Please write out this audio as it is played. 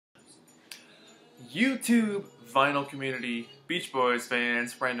YouTube, vinyl community, Beach Boys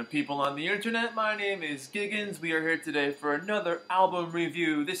fans, random people on the internet, my name is Giggens. We are here today for another album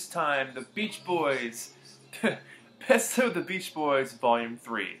review, this time the Beach Boys, Best of the Beach Boys Volume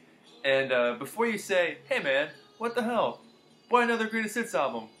 3. And before you say, hey man, what the hell? Why another greatest hits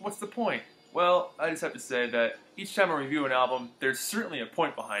album? What's the point? Well, I just have to say that each time I review an album, there's certainly a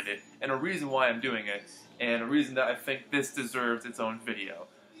point behind it, and a reason why I'm doing it, and a reason that I think this deserves its own video.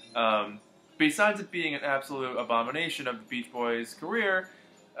 Besides it being an absolute abomination of the Beach Boys' career,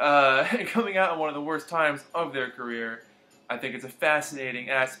 and coming out in one of the worst times of their career, I think it's a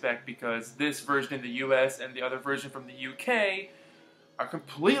fascinating aspect because this version in the US and the other version from the UK are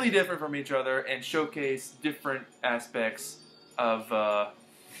completely different from each other and showcase different aspects of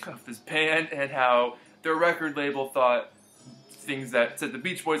this band and how their record label thought things that said the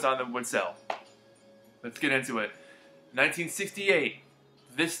Beach Boys on them would sell. Let's get into it. 1968.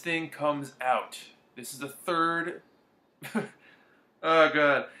 This thing comes out. This is the third... oh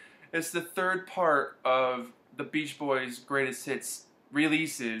god. It's the third part of the Beach Boys' greatest hits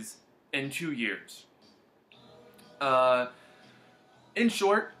releases in 2 years. In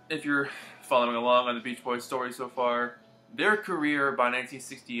short, if you're following along on the Beach Boys' story so far, their career by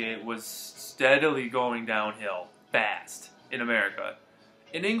 1968 was steadily going downhill, fast, in America.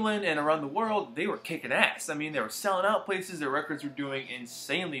 In England and around the world, they were kicking ass. I mean, they were selling out places, their records were doing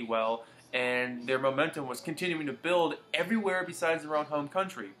insanely well, and their momentum was continuing to build everywhere besides their own home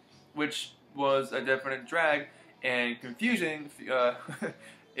country, which was a definite drag and confusing.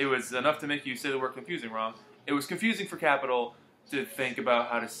 It was enough to make you say the word confusing wrong. It was confusing for Capitol to think about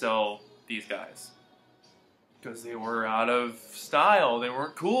how to sell these guys. Because they were out of style. They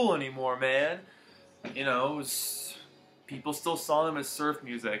weren't cool anymore, man. You know, it was... People still saw them as surf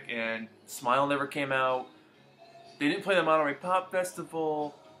music, and Smile never came out. They didn't play the Monterey Pop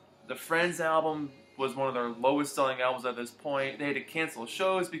Festival. The Friends album was one of their lowest selling albums at this point. They had to cancel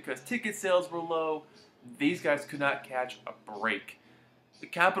shows because ticket sales were low. These guys could not catch a break. The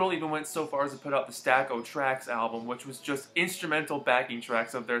Capitol even went so far as to put out the Stacko Tracks album, which was just instrumental backing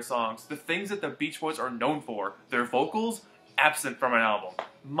tracks of their songs. The things that the Beach Boys are known for, their vocals, absent from an album.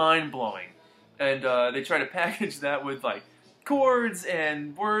 Mind-blowing. And they try to package that with like chords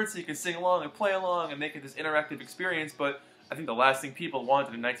and words so you can sing along and play along and make it this interactive experience, but I think the last thing people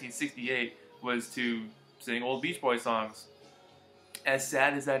wanted in 1968 was to sing old Beach Boys songs. As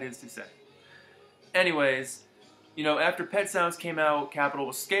sad as that is to say. Anyways, you know, after Pet Sounds came out, Capitol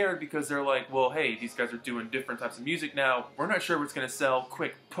was scared because they're like, well, hey, these guys are doing different types of music now. We're not sure what's going to sell.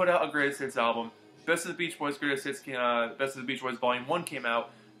 Quick, put out a greatest hits album. Best of the Beach Boys greatest hits, Best of the Beach Boys Volume 1 came out.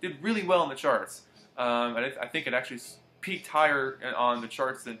 Did really well in the charts. I think it actually peaked higher on the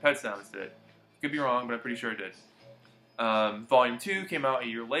charts than Pet Sounds did. Could be wrong, but I'm pretty sure it did. Volume 2 came out a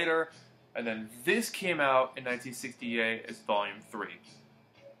year later, and then this came out in 1968 as Volume 3.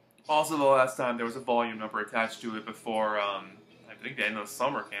 Also the last time there was a volume number attached to it before, I think the end of the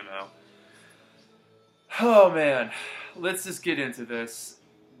summer came out. Oh man, let's just get into this.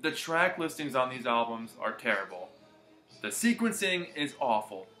 The track listings on these albums are terrible. The sequencing is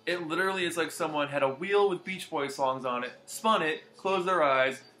awful. It literally is like someone had a wheel with Beach Boys songs on it, spun it, closed their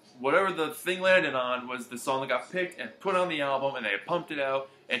eyes, whatever the thing landed on was the song that got picked and put on the album, and they pumped it out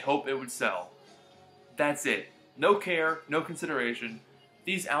and hoped it would sell. That's it. No care, no consideration.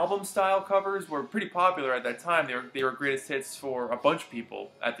 These album-style covers were pretty popular at that time. They were greatest hits for a bunch of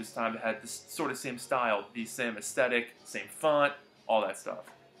people at this time that had this sort of same style, the same aesthetic, same font, all that stuff.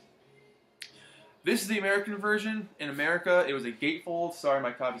 This is the American version. In America, it was a gatefold. Sorry,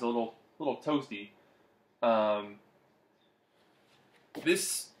 my copy's a little toasty.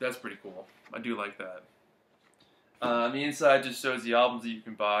 That's pretty cool. I do like that. On the inside just shows the albums that you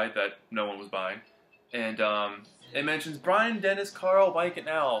can buy that no one was buying. And it mentions Brian, Dennis, Carl, Mike, and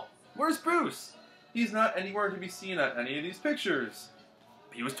Al. Where's Bruce? He's not anywhere to be seen on any of these pictures.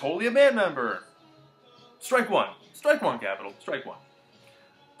 He was totally a band member. Strike one. Strike one, Capitol. Strike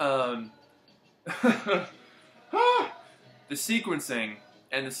one. The sequencing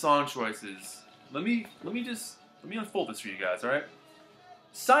and the song choices. Let me unfold this for you guys, alright?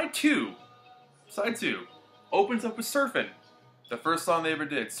 Side 2 opens up with Surfin'. The first song they ever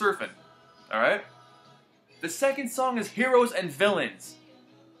did, Surfin'. Alright? The second song is Heroes and Villains.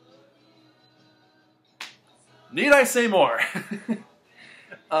 Need I say more?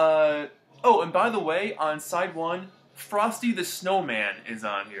 Oh, and by the way, on side 1, Frosty the Snowman is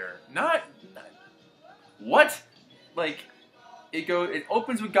on here. What? Like, it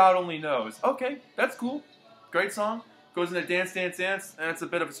opens with God Only Knows. Okay, that's cool. Great song. Goes into Dance, Dance, Dance. That's a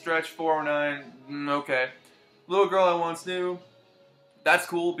bit of a stretch. 409. Okay. Little Girl I Once Knew. That's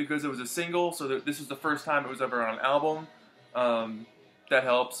cool because it was a single, so this was the first time it was ever on an album. That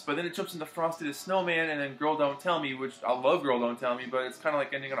helps. But then it jumps into Frosty the Snowman and then Girl Don't Tell Me, which I love Girl Don't Tell Me, but it's kind of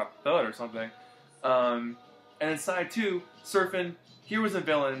like ending on a thud or something. And then side 2, Surfin', Heroes and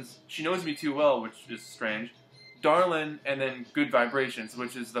Villains, She Knows Me Too Well, which is strange, Darlin', and then Good Vibrations,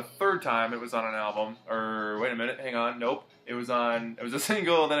 which is the third time it was on an album. Or, wait a minute, hang on, nope. It was a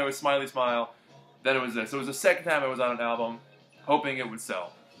single, then it was Smiley Smile, then it was this. So it was the second time it was on an album, hoping it would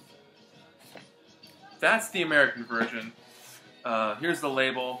sell. That's the American version. Here's the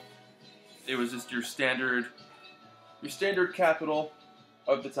label. It was just your standard Capitol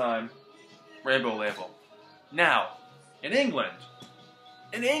of the time rainbow label. Now, in England,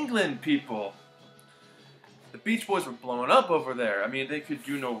 people, the Beach Boys were blowing up over there. I mean, they could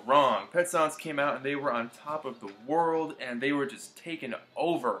do no wrong. Pet Sounds came out and they were on top of the world and they were just taking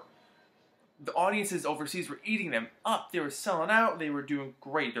over. The audiences overseas were eating them up. They were selling out. They were doing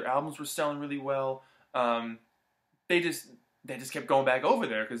great. Their albums were selling really well. They just kept going back over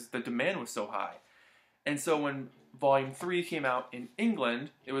there because the demand was so high. And so when Volume 3 came out in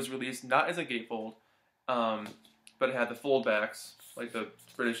England, it was released not as a gatefold, but it had the fold backs, like the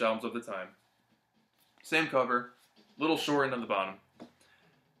British albums of the time. Same cover, little shortened on the bottom,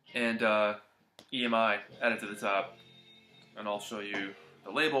 and EMI added to the top. And I'll show you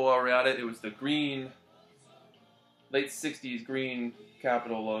the label while we're at it. It was the green, late 60s green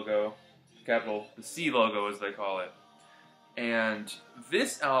Capitol logo, the C logo as they call it. And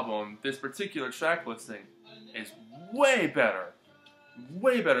this album, this particular track listing, is way better.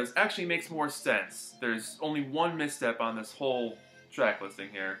 Way better. It actually makes more sense. There's only one misstep on this whole track listing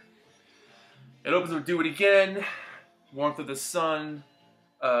here. It opens with Do It Again, Warmth of the Sun,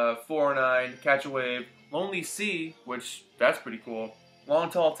 409, Catch a Wave, Lonely Sea, which, that's pretty cool. Long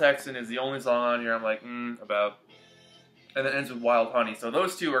Tall Texan is the only song on here I'm like, about. And then ends with Wild Honey. So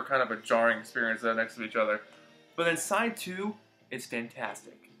those two are kind of a jarring experience that are next to each other. But then side 2 is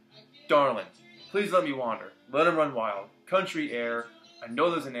fantastic. Darling, Please Let Me Wander, Let 'Em Run Wild, Country Air, I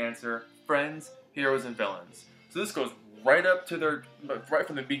Know There's an Answer, Friends, Heroes and Villains. So this goes right up to right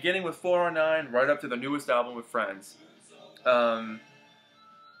from the beginning with 409, right up to the newest album with Friends.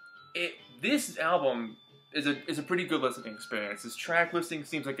 This album is a pretty good listening experience. This track listing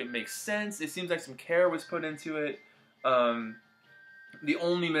seems like it makes sense. It seems like some care was put into it. The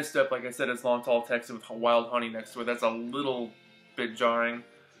only misstep, like I said, is Long Tall Texan with Wild Honey next to it. That's a little bit jarring.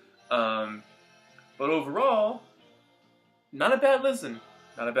 But overall, not a bad listen.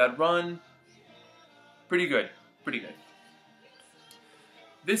 Not a bad run. Pretty good. Pretty good.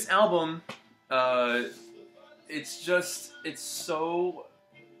 This album, it's so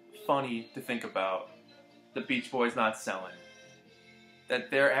funny to think about the Beach Boys not selling. That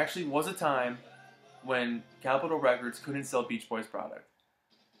there actually was a time when Capitol Records couldn't sell Beach Boys product.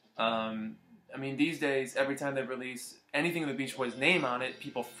 I mean, these days, every time they release anything with the Beach Boys name on it,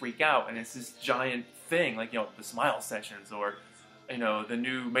 people freak out, and it's this giant thing, like, the Smile Sessions, or, the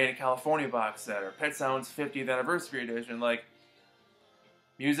new Made in California box set, or Pet Sounds 50th Anniversary Edition, like,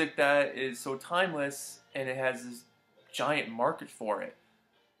 music that is so timeless, and it has this giant market for it.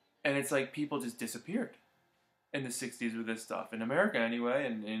 And it's like people just disappeared in the 60s with this stuff. In America, anyway,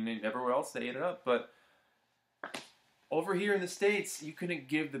 and everywhere else, they ate it up. But over here in the States, you couldn't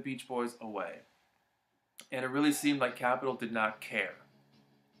give the Beach Boys away. And it really seemed like Capitol did not care.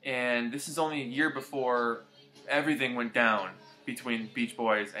 And this is only a year before everything went down between Beach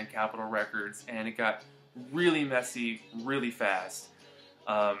Boys and Capitol Records, and it got really messy really fast.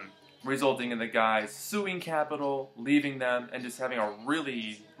 Resulting in the guys suing Capitol, leaving them, and just having a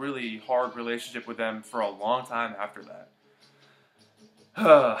really, really hard relationship with them for a long time after that.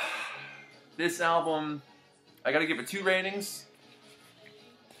 This album, I gotta give it 2 ratings.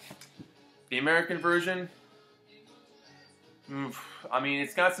 The American version, I mean,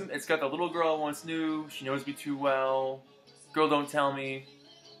 it's got the Little Girl I Once Knew, She Knows Me Too Well, Girl Don't Tell Me.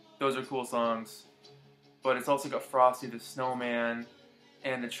 Those are cool songs. But it's also got Frosty the Snowman,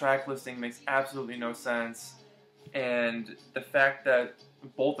 and the track listing makes absolutely no sense. And the fact that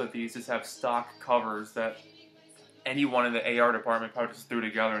both of these just have stock covers that anyone in the AR department probably just threw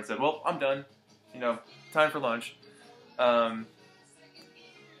together and said, well, I'm done. Time for lunch. I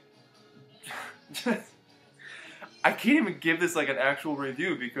can't even give this like an actual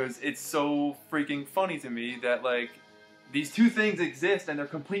review because it's so freaking funny to me that like these two things exist and they're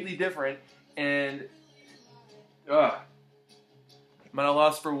completely different, and I'm at a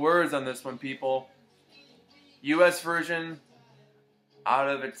loss for words on this one, people. US version, out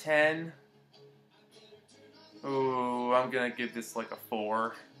of a 10, ooh, I'm gonna give this like a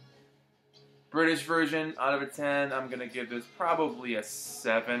 4. British version, out of a 10, I'm gonna give this probably a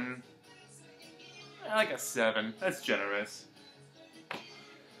 7. I like a 7. That's generous.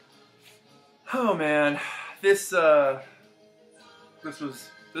 Oh man, this was a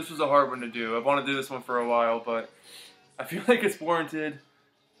hard one to do. I've wanted to do this one for a while, but I feel like it's warranted.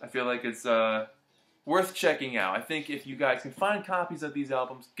 I feel like it's worth checking out. I think if you guys can find copies of these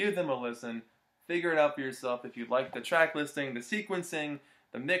albums, give them a listen. Figure it out for yourself if you like the track listing, the sequencing,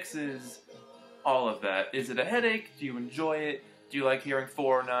 the mixes, all of that. Is it a headache? Do you enjoy it? Do you like hearing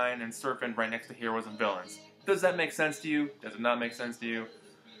 409 and Surfing right next to Heroes and Villains? Does that make sense to you? Does it not make sense to you?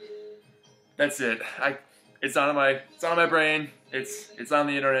 That's it. It's on my brain. It's on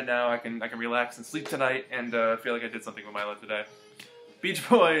the internet now. I can relax and sleep tonight and feel like I did something with my life today. Beach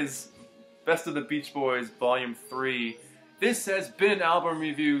Boys, Best of the Beach Boys, Volume 3. This has been Album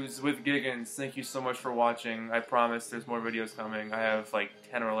Reviews with Giggens. Thank you so much for watching. I promise there's more videos coming. I have like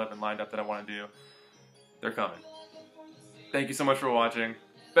 10 or 11 lined up that I want to do. They're coming. Thank you so much for watching.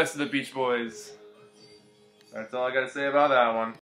 Best of the Beach Boys. That's all I gotta say about that one.